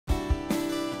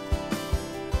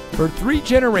For 3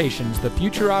 generations, the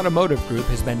Future Automotive Group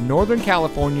has been Northern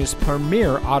California's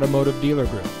premier automotive dealer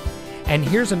group. And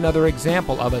here's another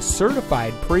example of a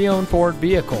certified pre-owned Ford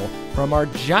vehicle from our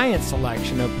giant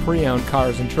selection of pre-owned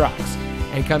cars and trucks,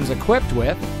 and comes equipped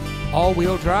with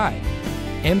all-wheel drive,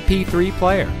 MP3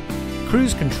 player,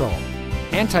 cruise control,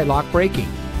 anti-lock braking,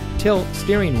 tilt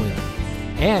steering wheel,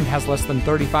 and has less than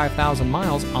 35,000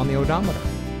 miles on the odometer.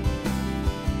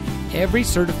 Every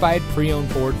certified pre-owned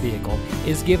Ford vehicle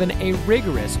is given a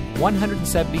rigorous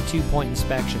 172-point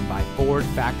inspection by Ford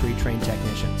factory-trained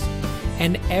technicians.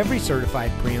 And every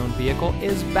certified pre-owned vehicle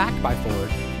is backed by Ford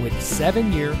with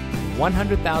 7-year,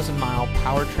 100,000-mile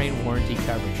powertrain warranty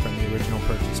coverage from the original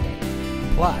purchase date,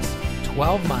 plus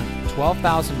 12-month,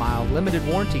 12,000-mile limited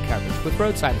warranty coverage with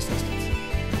roadside assistance.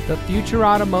 The Future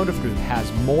Automotive Group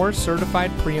has more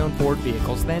certified pre-owned Ford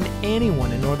vehicles than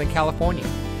anyone in Northern California.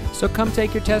 So come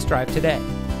take your test drive today.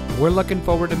 We're looking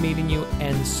forward to meeting you,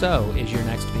 and so is your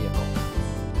next vehicle.